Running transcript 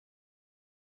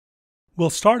We'll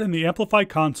start in the Amplify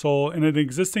console in an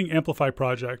existing Amplify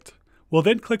project. We'll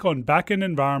then click on Backend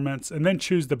Environments and then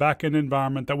choose the backend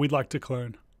environment that we'd like to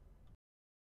clone.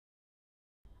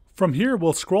 From here,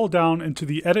 we'll scroll down into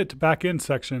the Edit Backend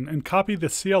section and copy the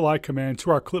CLI command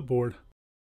to our clipboard.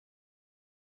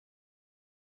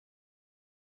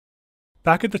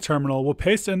 Back at the terminal, we'll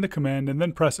paste in the command and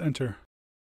then press Enter.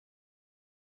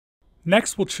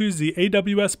 Next, we'll choose the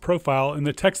AWS profile in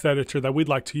the text editor that we'd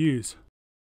like to use.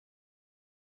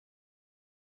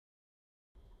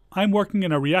 I'm working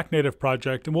in a React Native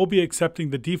project and we'll be accepting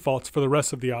the defaults for the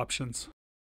rest of the options.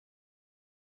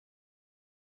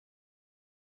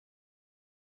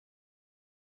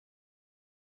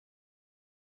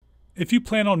 If you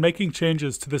plan on making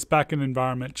changes to this backend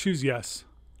environment, choose Yes.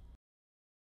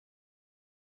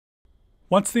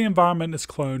 Once the environment is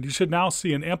cloned, you should now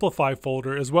see an Amplify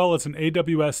folder as well as an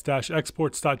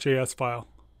aws-exports.js file.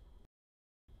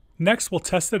 Next, we'll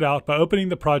test it out by opening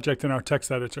the project in our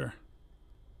text editor.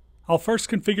 I'll first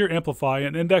configure Amplify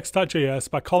in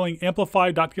index.js by calling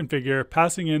amplify.configure,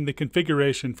 passing in the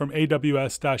configuration from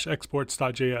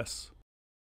aws-exports.js.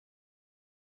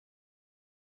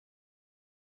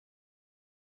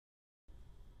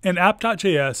 In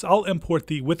app.js, I'll import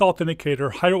the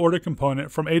WithAuthenticator higher order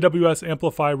component from AWS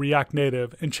Amplify React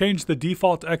Native and change the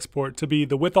default export to be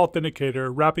the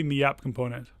WithAuthenticator wrapping the app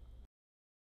component.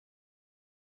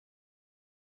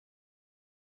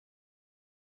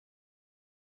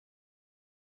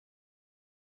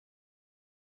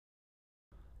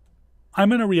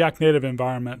 I'm in a React Native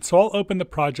environment, so I'll open the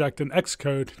project in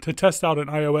Xcode to test out an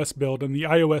iOS build in the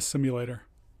iOS simulator.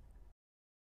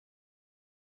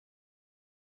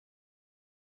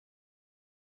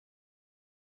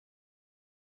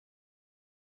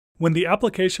 When the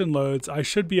application loads, I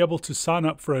should be able to sign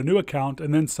up for a new account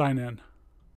and then sign in.